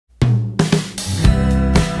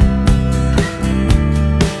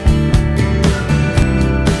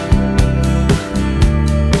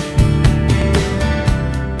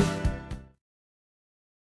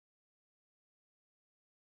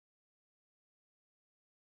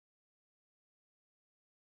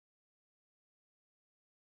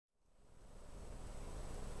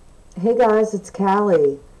Hey guys, it's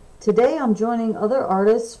Cali. Today I'm joining other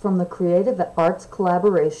artists from the Creative Arts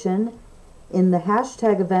Collaboration in the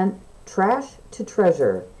hashtag event Trash to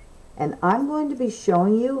Treasure. And I'm going to be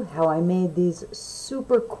showing you how I made these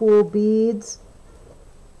super cool beads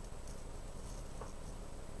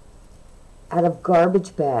out of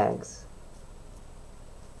garbage bags.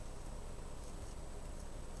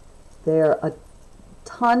 They're a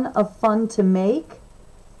ton of fun to make.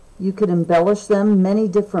 You could embellish them many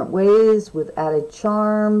different ways with added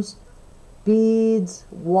charms, beads,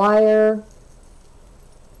 wire.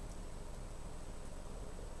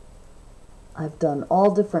 I've done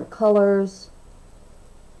all different colors.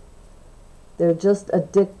 They're just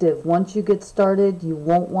addictive. Once you get started, you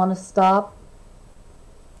won't want to stop.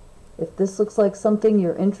 If this looks like something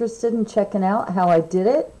you're interested in checking out how I did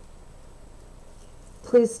it,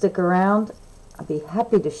 please stick around. I'll be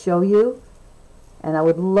happy to show you. And I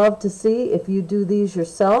would love to see if you do these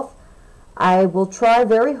yourself. I will try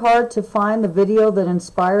very hard to find the video that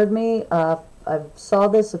inspired me. I saw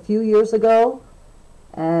this a few years ago,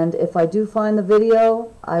 and if I do find the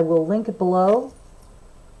video, I will link it below.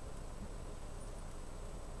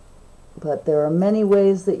 But there are many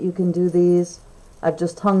ways that you can do these. I've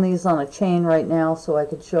just hung these on a chain right now so I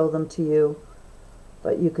could show them to you.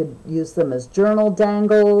 But you could use them as journal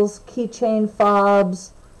dangles, keychain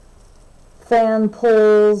fobs, fan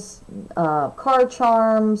pulls, car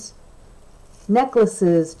charms,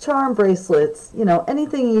 necklaces, charm bracelets, you know,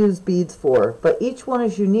 anything you use beads for. But each one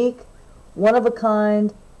is unique, one of a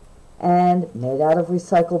kind, and made out of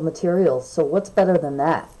recycled materials. So what's better than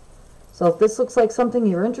that? So if this looks like something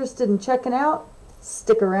you're interested in checking out,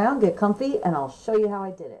 stick around, get comfy, and I'll show you how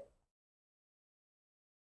I did it.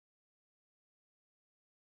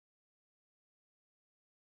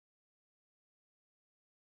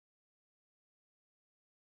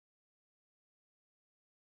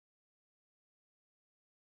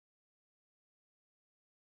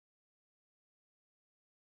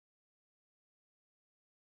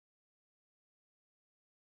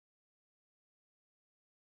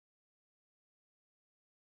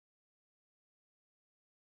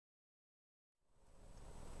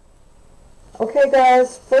 Okay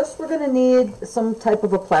guys, first we're going to need some type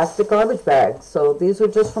of a plastic garbage bag. So these are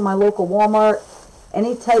just from my local Walmart.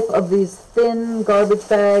 Any type of these thin garbage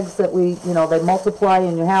bags that they multiply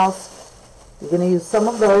in your house. You're going to use some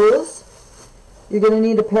of those. You're going to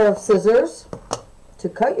need a pair of scissors to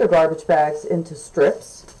cut your garbage bags into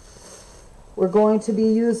strips. We're going to be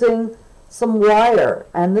using some wire,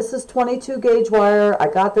 and this is 22 gauge wire. I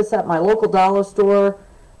got this at my local dollar store.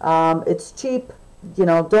 It's cheap. You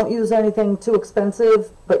know, don't use anything too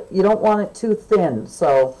expensive, but you don't want it too thin.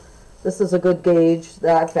 So this is a good gauge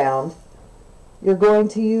that I found. You're going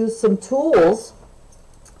to use some tools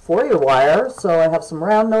for your wire. So I have some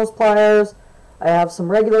round nose pliers, I have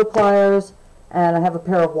some regular pliers, and I have a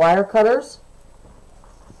pair of wire cutters.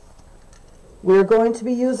 We're going to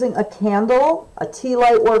be using a candle. A tea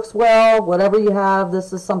light works well, whatever you have.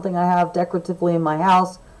 This is something I have decoratively in my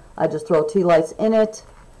house. I just throw tea lights in it.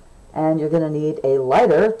 And you're going to need a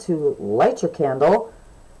lighter to light your candle.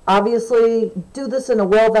 Obviously, do this in a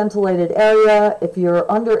well-ventilated area. If you're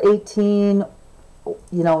under 18,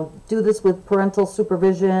 do this with parental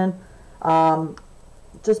supervision.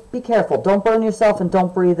 Just be careful. Don't burn yourself and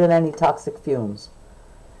don't breathe in any toxic fumes.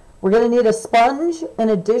 We're going to need a sponge and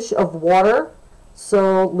a dish of water.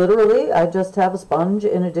 So literally, I just have a sponge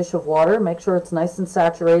in a dish of water. Make sure it's nice and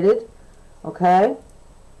saturated. Okay?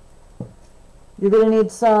 You're going to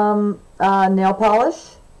need some nail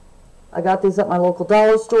polish. I got these at my local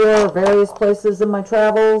dollar store, various places in my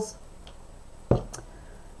travels.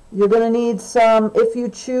 You're going to need some, if you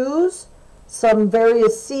choose, some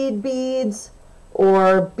various seed beads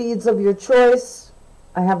or beads of your choice.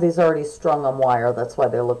 I have these already strung on wire, that's why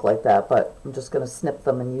they look like that, but I'm just going to snip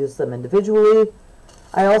them and use them individually.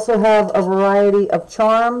 I also have a variety of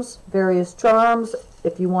charms, various charms,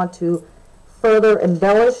 if you want to further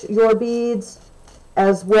embellish your beads,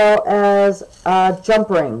 as well as jump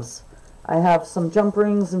rings. I have some jump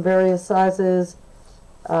rings in various sizes.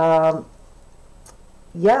 Yeah,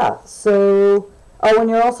 so, and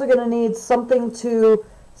you're also going to need something to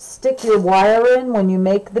stick your wire in when you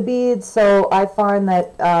make the beads. So I find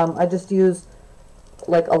that I just use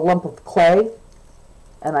like a lump of clay,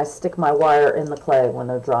 and I stick my wire in the clay when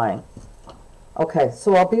they're drying. Okay,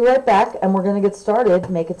 so I'll be right back, and we're going to get started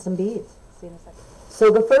making some beads. See you in a second. So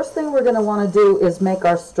the first thing we're going to want to do is make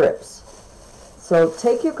our strips. So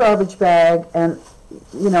take your garbage bag, and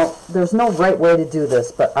there's no right way to do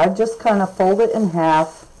this, but I just kind of fold it in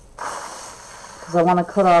half because I want to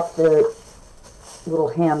cut off the little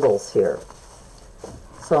handles here.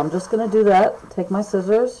 So I'm just going to do that. Take my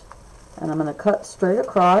scissors and I'm going to cut straight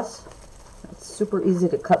across. It's super easy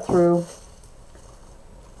to cut through.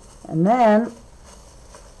 And then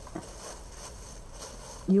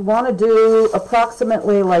you want to do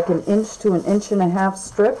approximately like 1 inch to 1.5 inch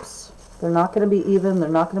strips. They're not going to be even. They're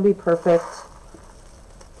not going to be perfect.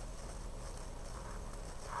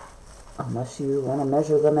 Unless you want to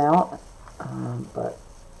measure them out. But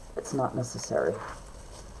it's not necessary.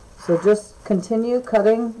 So just continue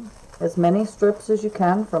cutting as many strips as you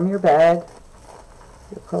can from your bag.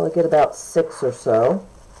 You'll probably get about 6 or so.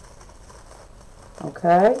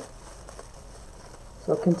 Okay?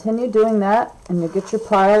 So continue doing that and you'll get your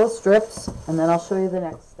pile of strips, and then I'll show you the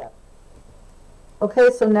next step.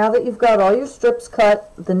 Okay, so now that you've got all your strips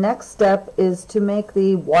cut, the next step is to make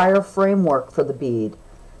the wire framework for the bead.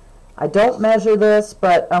 I don't measure this,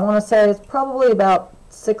 but I want to say it's probably about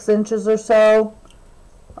 6 inches or so.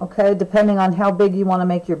 Okay, depending on how big you want to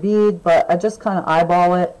make your bead, but I just kind of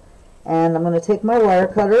eyeball it. And I'm going to take my wire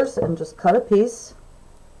cutters and just cut a piece.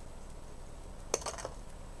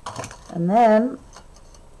 And then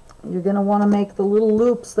you're going to want to make the little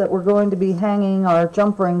loops that we're going to be hanging our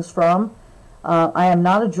jump rings from. I am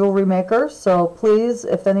not a jewelry maker, so please,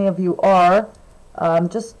 if any of you are, I'm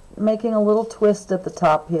just making a little twist at the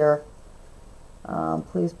top here.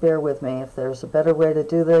 Please bear with me if there's a better way to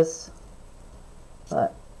do this,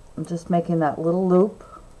 but I'm just making that little loop.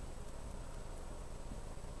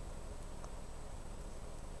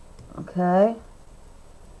 Okay,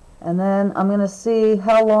 and then I'm going to see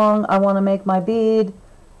how long I want to make my bead,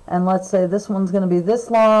 and let's say this one's going to be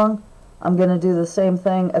this long. I'm going to do the same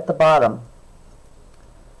thing at the bottom.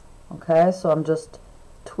 Okay, so I'm just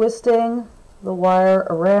twisting the wire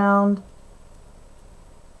around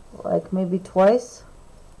like maybe twice.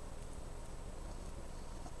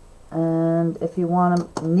 And if you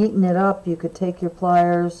want to neaten it up, you could take your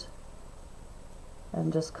pliers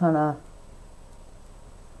and just kind of,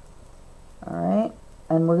 alright,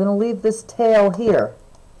 and we're going to leave this tail here.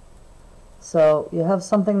 So you have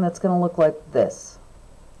something that's going to look like this.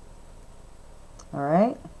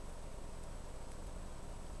 Alright.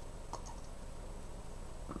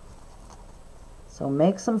 So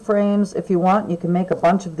make some frames if you want. You can make a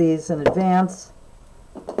bunch of these in advance.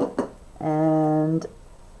 And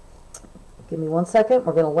give me 1 second.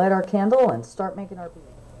 We're going to light our candle and start making our bead.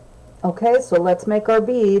 Okay, so let's make our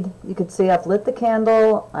bead. You can see I've lit the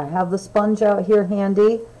candle. I have the sponge out here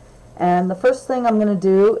handy. And the first thing I'm going to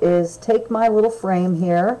do is take my little frame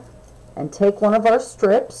here and take one of our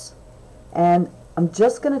strips, and I'm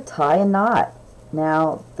just going to tie a knot.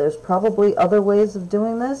 Now, there's probably other ways of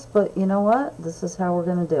doing this, but you know what? This is how we're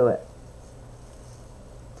going to do it.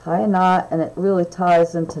 Tie a knot, and it really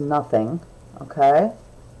ties into nothing, okay?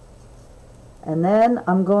 And then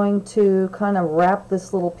I'm going to kind of wrap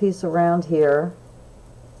this little piece around here.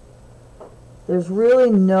 There's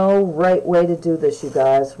really no right way to do this, you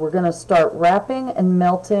guys. We're going to start wrapping and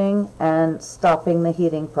melting and stopping the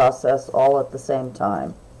heating process all at the same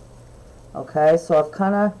time. Okay, so I've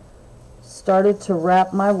kind of started to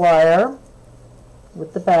wrap my wire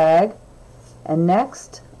with the bag, and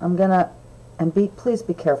next I'm gonna, and please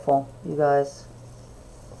be careful, you guys,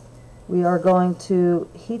 we are going to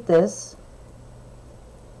heat this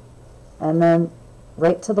and then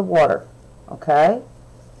right to the water. Okay,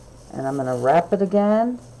 and I'm gonna wrap it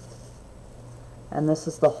again, and this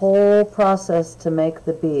is the whole process to make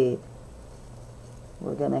the bead.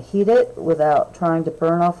 We're gonna heat it without trying to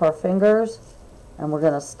burn off our fingers, and we're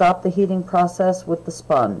going to stop the heating process with the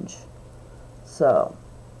sponge. So,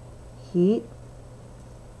 heat,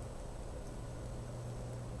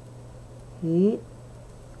 heat.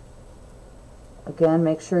 Again,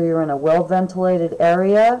 make sure you're in a well-ventilated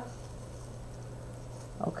area.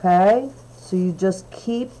 Okay, so you just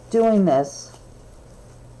keep doing this,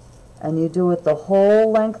 and you do it the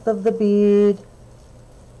whole length of the bead.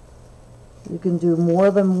 You can do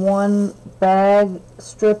more than one bag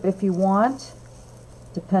strip if you want,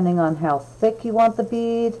 depending on how thick you want the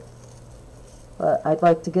bead, but I'd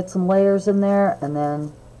like to get some layers in there and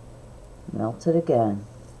then melt it again.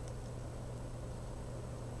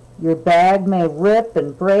 Your bag may rip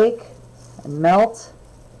and break and melt,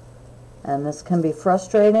 and this can be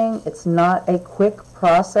frustrating. It's not a quick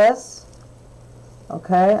process.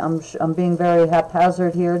 Okay, I'm being very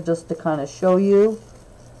haphazard here just to kind of show you,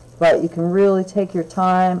 but you can really take your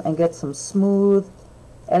time and get some smooth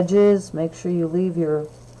edges. Make sure you leave your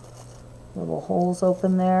little holes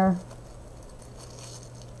open there.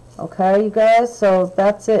 Okay, you guys, so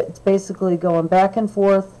that's it. It's basically going back and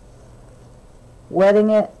forth,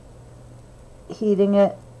 wetting it, heating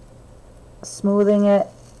it, smoothing it,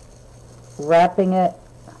 wrapping it,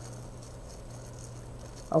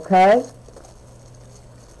 Okay?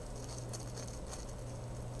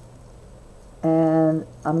 And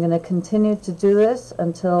I'm going to continue to do this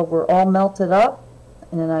until we're all melted up.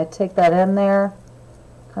 And then I take that in there,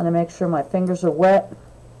 kind of make sure my fingers are wet.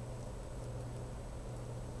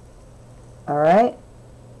 Alright,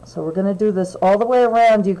 so we're going to do this all the way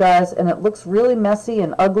around, you guys, and it looks really messy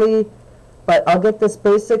and ugly, but I'll get this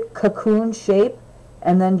basic cocoon shape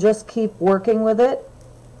and then just keep working with it.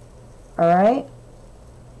 Alright,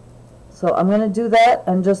 so I'm going to do that,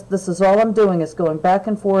 and just, this is all I'm doing, is going back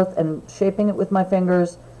and forth and shaping it with my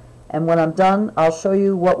fingers, and when I'm done, I'll show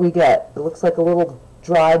you what we get. It looks like a little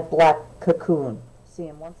dried black cocoon. See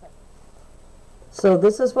in 1 second. So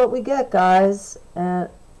this is what we get, guys, and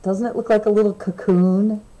doesn't it look like a little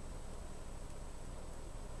cocoon?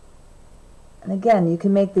 And again, you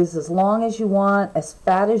can make these as long as you want, as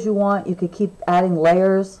fat as you want. You could keep adding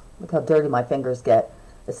layers. Look how dirty my fingers get.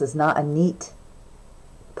 This is not a neat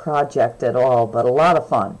project at all, but a lot of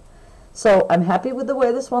fun. So I'm happy with the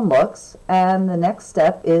way this one looks, and the next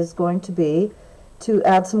step is going to be to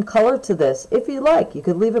add some color to this. If you like, you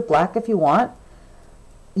could leave it black if you want.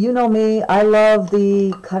 You know me, I love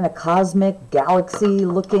the kind of cosmic galaxy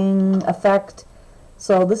looking effect.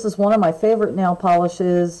 So this is one of my favorite nail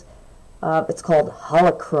polishes. It's called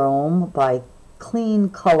Holochrome by Clean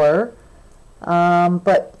Color.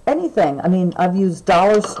 But anything, I mean, I've used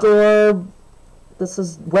dollar store. This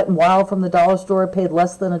is Wet n Wild from the dollar store. I paid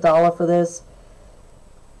less than $1 for this.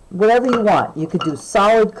 Whatever you want. You could do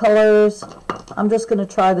solid colors. I'm just going to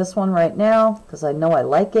try this one right now because I know I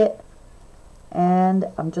like it. And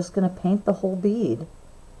I'm just going to paint the whole bead.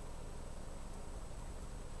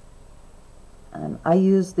 And I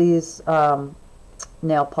use these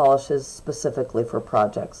nail polishes specifically for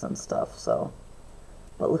projects and stuff. So,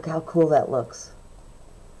 but look how cool that looks.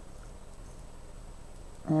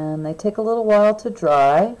 And they take a little while to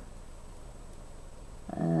dry.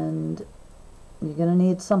 And you're going to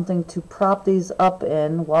need something to prop these up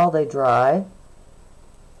in while they dry.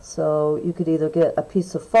 So you could either get a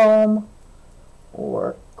piece of foam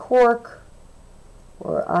or cork,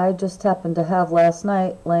 or I just happened to have last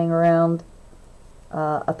night laying around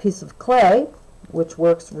a piece of clay, which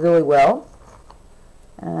works really well.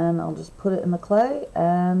 And I'll just put it in the clay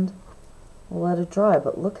and we'll let it dry.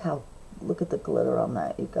 But look at the glitter on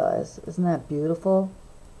that, you guys. Isn't that beautiful?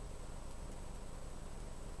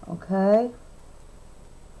 Okay.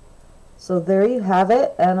 So there you have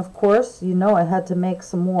it. And of course, you know I had to make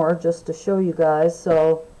some more just to show you guys.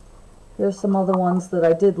 So here's some other ones that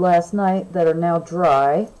I did last night that are now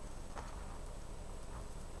dry.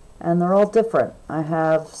 And they're all different. I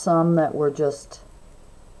have some that were just,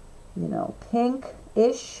 you know,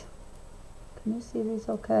 pink-ish. Can you see these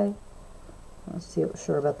okay? Let's see,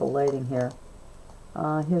 sure about the lighting here.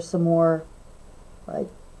 Here's some more like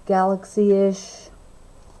galaxy-ish.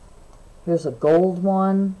 Here's a gold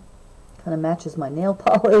one. Kind of matches my nail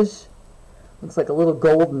polish. Looks like a little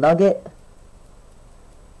gold nugget.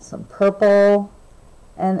 Some purple.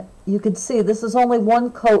 And you can see this is only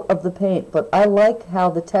one coat of the paint, but I like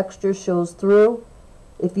how the texture shows through.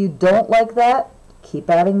 If you don't like that, keep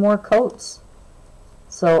adding more coats.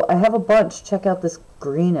 So I have a bunch. Check out this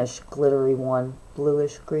greenish glittery one.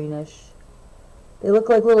 Bluish greenish. They look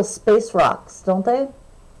like little space rocks, don't they?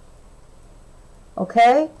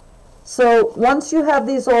 Okay. So once you have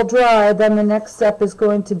these all dry, then the next step is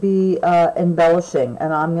going to be embellishing.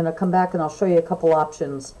 And I'm going to come back and I'll show you a couple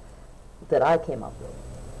options that I came up with.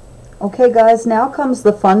 Okay guys, now comes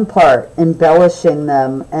the fun part, embellishing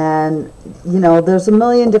them. And you know, there's a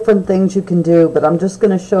million different things you can do, but I'm just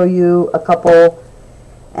going to show you a couple.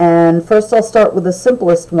 And first I'll start with the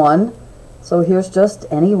simplest one. So here's just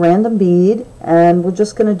any random bead, and we're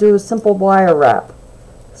just going to do a simple wire wrap.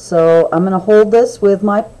 So I'm going to hold this with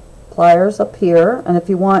my pliers up here, and if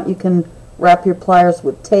you want you can wrap your pliers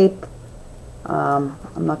with tape. I'm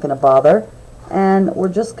not going to bother. And we're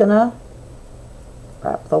just going to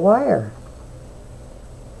wrap the wire.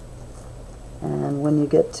 And when you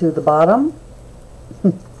get to the bottom,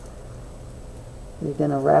 you're going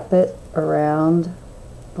to wrap it around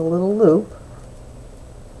the little loop.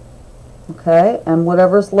 Okay, and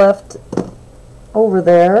whatever's left over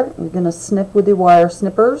there, you're going to snip with your wire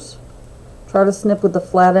snippers. Try to snip with the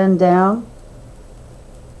flat end down.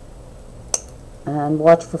 And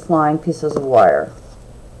watch for flying pieces of wire.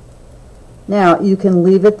 Now, you can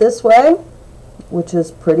leave it this way, which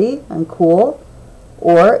is pretty and cool.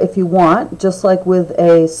 Or if you want, just like with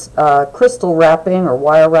a crystal wrapping or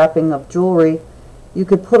wire wrapping of jewelry, you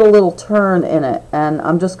could put a little turn in it. And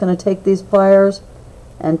I'm just going to take these pliers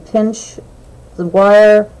and pinch the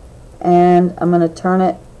wire, and I'm going to turn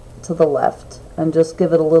it to the left. and just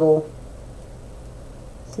give it a little,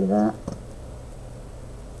 see that?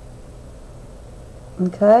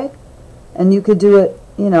 Okay, and you could do it,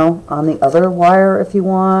 you know, on the other wire if you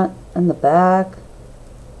want, in the back.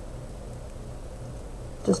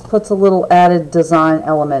 Just puts a little added design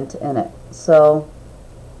element in it. So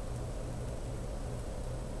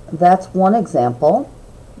that's one example.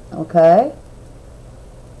 Okay.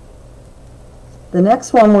 The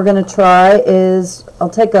next one we're going to try is, I'll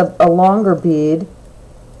take a longer bead,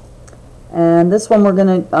 and this one we're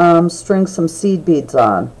going to string some seed beads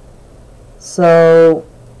on. So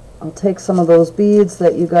I'll take some of those beads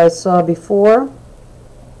that you guys saw before,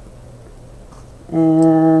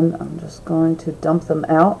 and I'm just going to dump them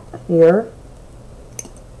out here.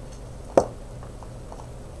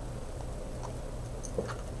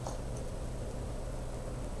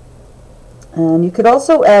 And you could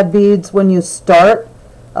also add beads when you start,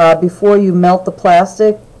 before you melt the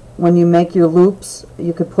plastic. When you make your loops,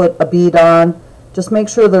 you could put a bead on. Just make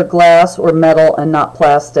sure they're glass or metal and not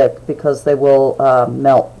plastic, because they will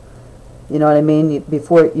melt. You know what I mean?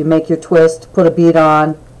 Before you make your twist, put a bead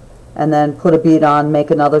on, and then put a bead on,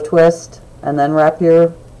 make another twist, and then wrap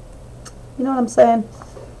your, you know what I'm saying?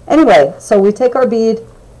 Anyway, so we take our bead,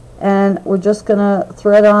 and we're just going to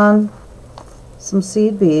thread on some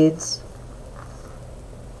seed beads,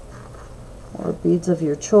 or beads of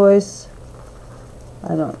your choice.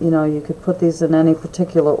 I don't, you know, you could put these in any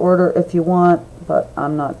particular order if you want, but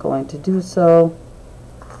I'm not going to do so.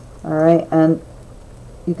 All right, and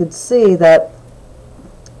you could see that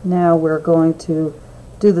now we're going to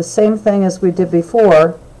do the same thing as we did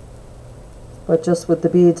before, but just with the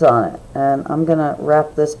beads on it. And I'm going to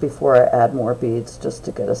wrap this before I add more beads, just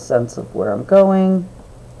to get a sense of where I'm going.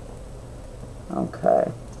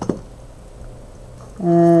 Okay.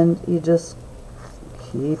 And you just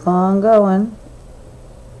keep on going.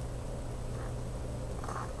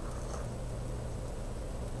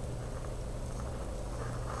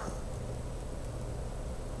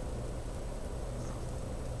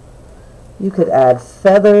 You could add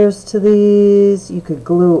feathers to these. You could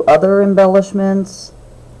glue other embellishments.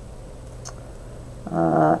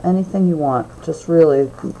 Anything you want. Just really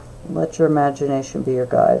let your imagination be your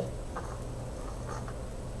guide.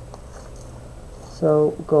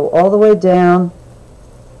 So go all the way down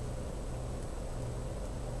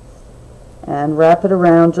and wrap it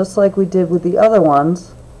around just like we did with the other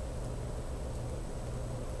ones.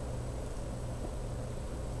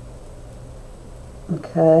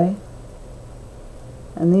 Okay.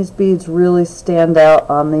 And these beads really stand out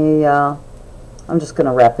on the, I'm just going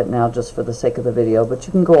to wrap it now just for the sake of the video, but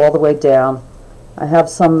you can go all the way down. I have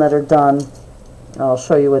some that are done. I'll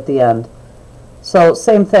show you at the end. So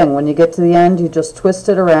same thing, when you get to the end, you just twist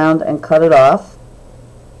it around and cut it off.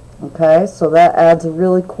 Okay, so that adds a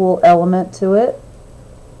really cool element to it.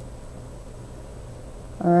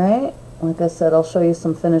 Alright, like I said, I'll show you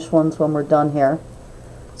some finished ones when we're done here.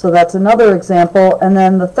 So that's another example. And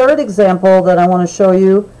then the third example that I want to show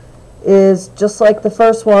you is just like the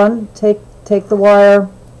first one. Take the wire,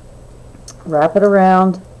 wrap it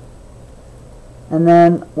around, and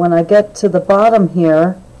then when I get to the bottom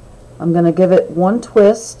here, I'm going to give it one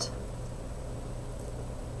twist.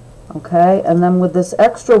 Okay, and then with this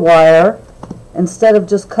extra wire, instead of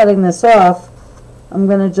just cutting this off, I'm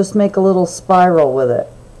going to just make a little spiral with it.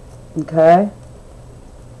 Okay,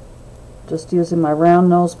 just using my round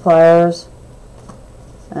nose pliers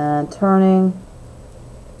and turning.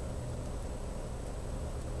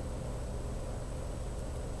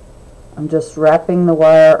 I'm just wrapping the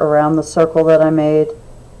wire around the circle that I made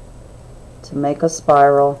to make a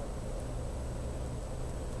spiral.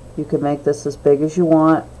 You can make this as big as you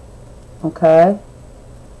want. Okay,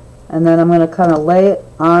 and then I'm going to kind of lay it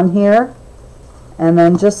on here, and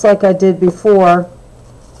then just like I did before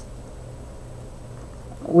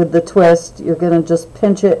with the twist, you're going to just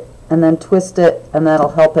pinch it and then twist it, and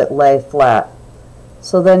that'll help it lay flat.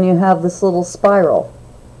 So then you have this little spiral.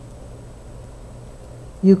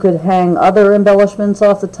 You could hang other embellishments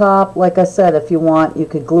off the top. Like I said, if you want, you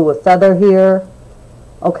could glue a feather here.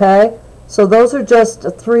 Okay, so those are just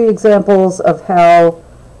 3 examples of how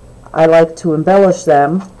I like to embellish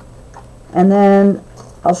them. And then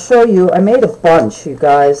I'll show you, I made a bunch, you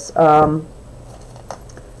guys. Oh,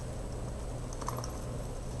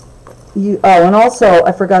 and also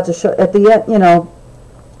I forgot to show at the end, you know,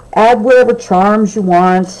 add whatever charms you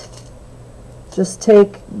want. Just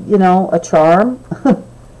take, you know, a charm.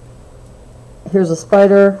 Here's a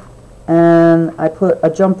spider, and I put a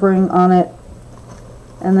jump ring on it,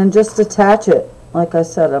 and then just attach it. Like I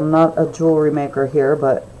said, I'm not a jewelry maker here,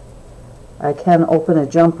 but I can open a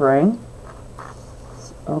jump ring.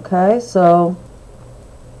 Okay, so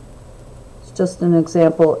just an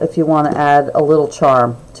example if you want to add a little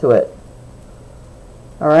charm to it.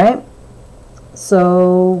 Alright,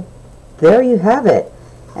 so there you have it.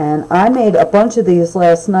 And I made a bunch of these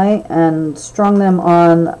last night and strung them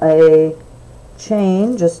on a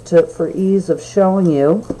chain just for ease of showing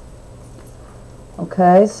you.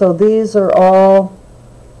 Okay, so these are all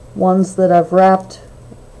ones that I've wrapped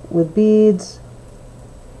with beads.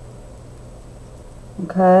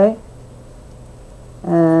 Okay,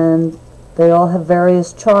 and they all have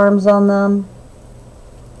various charms on them,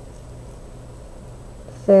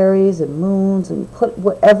 fairies and moons, and put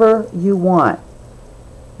whatever you want.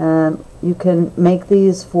 And you can make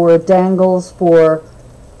these for dangles for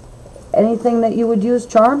anything that you would use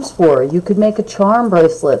charms for. You could make a charm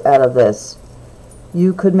bracelet out of this.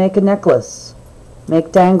 You could make a necklace,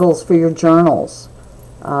 make dangles for your journals,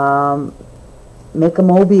 make a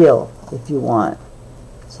mobile if you want.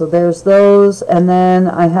 So there's those, and then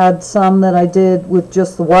I had some that I did with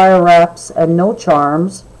just the wire wraps and no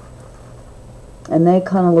charms, and they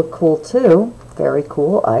kind of look cool too. Very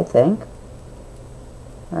cool, I think.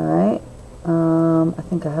 Alright, I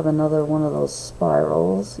think I have another one of those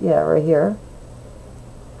spirals. Yeah, right here.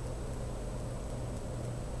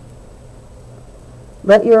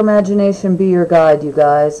 Let your imagination be your guide, you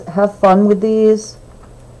guys. Have fun with these.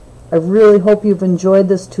 I really hope you've enjoyed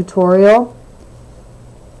this tutorial.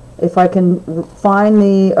 If I can find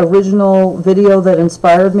the original video that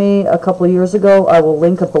inspired me a couple of years ago, I will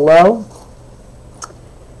link it below.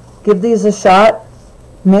 Give these a shot.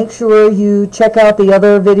 Make sure you check out the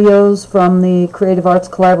other videos from the Creative Arts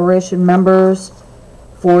Collaboration members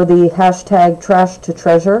for the hashtag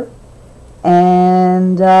 #trashtotreasure.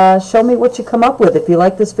 And show me what you come up with. If you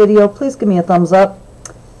like this video, please give me a thumbs up.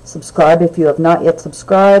 Subscribe if you have not yet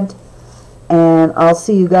subscribed. And I'll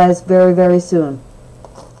see you guys very, very soon.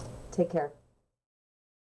 Take care.